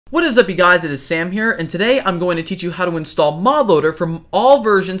What is up, you guys? It is Sam here, and today I'm going to teach you how to install Modloader from all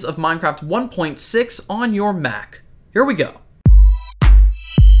versions of Minecraft 1.6 on your Mac. Here we go.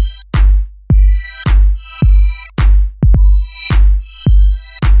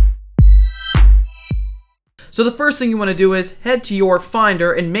 So the first thing you want to do is head to your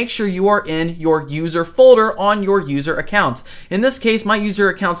Finder and make sure you are in your user folder on your user account. In this case, my user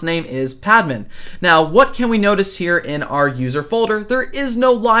account's name is Padman. Now, what can we notice here in our user folder? There is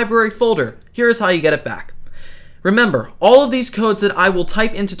no library folder. Here's how you get it back. Remember, all of these codes that I will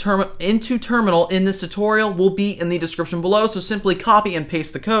type into Terminal in this tutorial will be in the description below, so simply copy and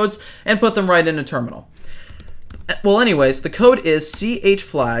paste the codes and put them right into Terminal. Well, anyways, the code is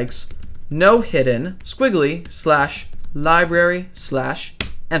chflags no hidden squiggly / library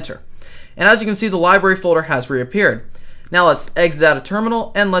 / enter. And as you can see, the library folder has reappeared. Now let's exit out of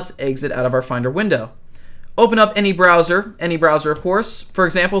Terminal and let's exit out of our Finder window. Open up any browser of course. For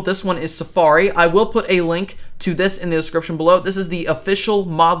example, this one is Safari. I will put a link to this in the description below. This is the official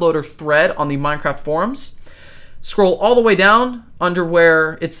Modloader thread on the Minecraft forums. Scroll all the way down under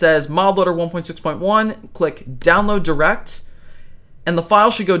where it says Modloader 1.6.1, click Download Direct, and the file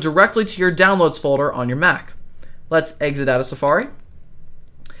should go directly to your Downloads folder on your Mac. Let's exit out of Safari,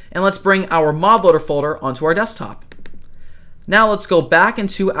 and let's bring our Modloader folder onto our desktop. Now let's go back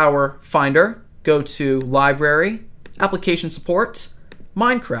into our Finder, go to Library, Application Support,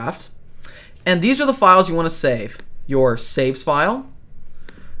 Minecraft, and these are the files you want to save. Your saves file,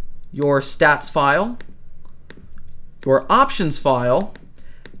 your stats file, your options file,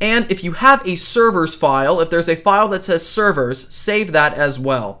 and if you have a servers file, if there's a file that says servers, save that as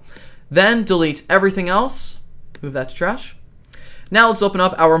well. Then delete everything else, move that to trash. Now let's open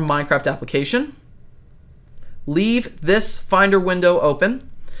up our Minecraft application. Leave this Finder window open.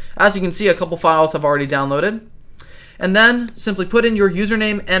 As you can see, a couple files have already downloaded. And then simply put in your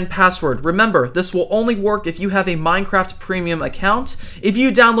username and password. Remember, this will only work if you have a Minecraft Premium account. If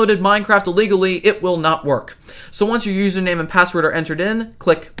you downloaded Minecraft illegally, it will not work. So once your username and password are entered in,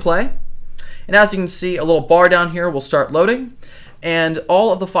 click play. And as you can see, a little bar down here will start loading. And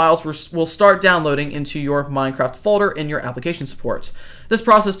all of the files will start downloading into your Minecraft folder in your application support. This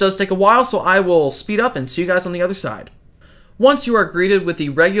process does take a while, so I will speed up and see you guys on the other side. Once you are greeted with the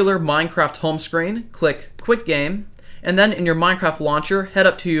regular Minecraft home screen, click Quit Game. And then in your Minecraft launcher, head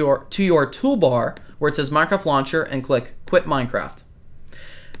up to your toolbar where it says Minecraft Launcher and click Quit Minecraft.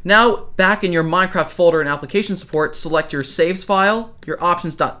 Now, back in your Minecraft folder and application support, select your saves file, your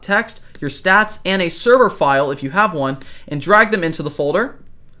options.txt, your stats, and a server file if you have one, and drag them into the folder.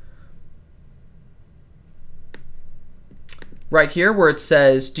 Right here where it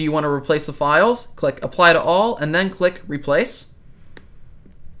says, do you want to replace the files? Click Apply to All, and then click Replace.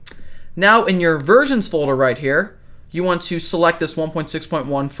 Now in your versions folder right here, you want to select this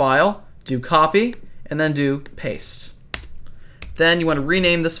 1.6.1 file, do copy, and then do paste. Then you want to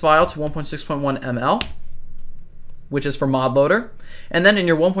rename this file to 1.6.1 ml, which is for Modloader. And then in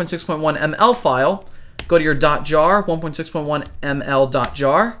your 1.6.1 ml file, go to your .jar, 1.6.1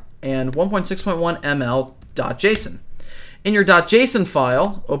 ml.jar, and 1.6.1 ml.json. In your .json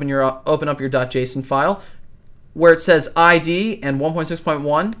file, open up your .json file, where it says ID and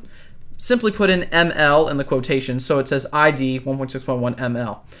 1.6.1, simply put in ML in the quotation, so it says ID 1.6.1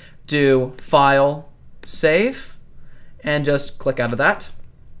 ML. Do File, Save, and just click out of that.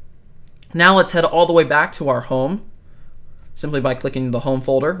 Now let's head all the way back to our home, simply by clicking the home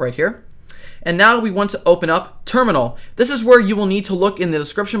folder right here. And now we want to open up Terminal. This is where you will need to look in the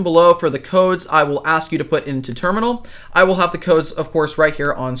description below for the codes I will ask you to put into Terminal. I will have the codes, of course, right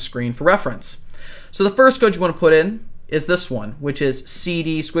here on screen for reference. So the first code you want to put in is this one, which is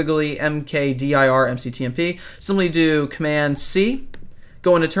cd squiggly mkdir mctmp. Simply do Command C,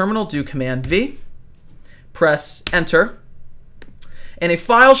 go into Terminal, do Command V, press Enter, and a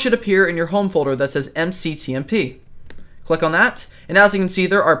file should appear in your home folder that says mctmp. Click on that, and as you can see,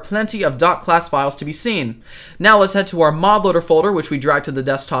 there are plenty of .class files to be seen. Now let's head to our Modloader folder, which we dragged to the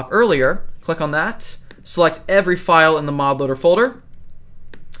desktop earlier. Click on that, select every file in the Modloader folder,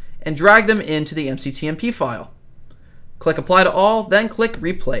 and drag them into the mctmp file. Click Apply to All, then click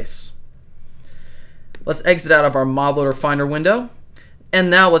Replace. Let's exit out of our Modloader Finder window. And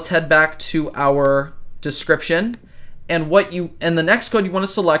now let's head back to our description. And the next code you want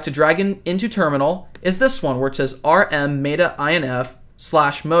to select to drag into Terminal is this one, where it says rm-meta-inf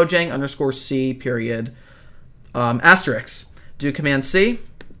 /mojang_c period asterisk. Do Command C,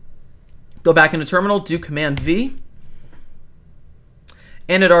 go back into Terminal, do Command V,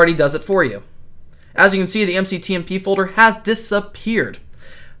 and it already does it for you. As you can see, the mctmp folder has disappeared.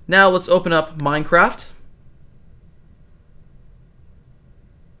 Now let's open up Minecraft.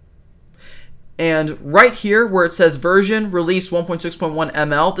 And right here where it says version release 1.6.1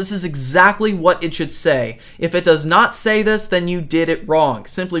 ML, this is exactly what it should say. If it does not say this, then you did it wrong.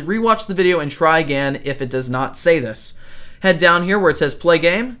 Simply rewatch the video and try again if it does not say this. Head down here where it says play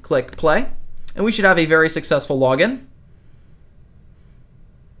game, click play, and we should have a very successful login.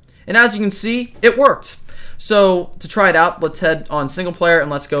 And as you can see, it worked. So to try it out, let's head on single player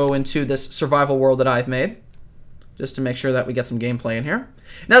and let's go into this survival world that I've made, just to make sure that we get some gameplay in here.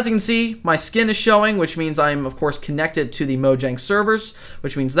 And as you can see, my skin is showing, which means I'm of course connected to the Mojang servers,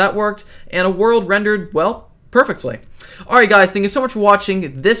 which means that worked, and a world rendered, well, perfectly. Alright guys, thank you so much for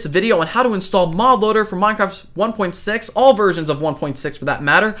watching this video on how to install Modloader for Minecraft 1.6, all versions of 1.6 for that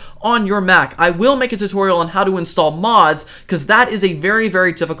matter, on your Mac. I will make a tutorial on how to install mods, because that is a very,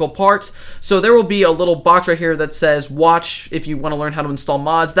 very difficult part. So there will be a little box right here that says watch if you want to learn how to install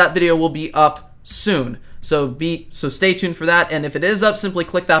mods. That video will be up soon. So stay tuned for that, and if it is up, simply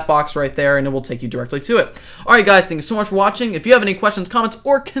click that box right there and it will take you directly to it. Alright guys, thank you so much for watching. If you have any questions, comments,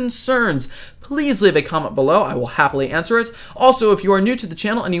 or concerns, please leave a comment below. I will happily answer it. Also, if you are new to the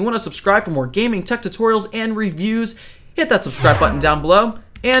channel and you want to subscribe for more gaming, tech tutorials, and reviews, hit that subscribe button down below.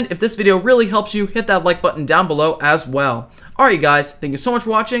 And if this video really helps you, hit that like button down below as well. Alright guys, thank you so much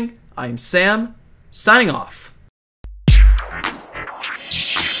for watching. I am Sam, signing off.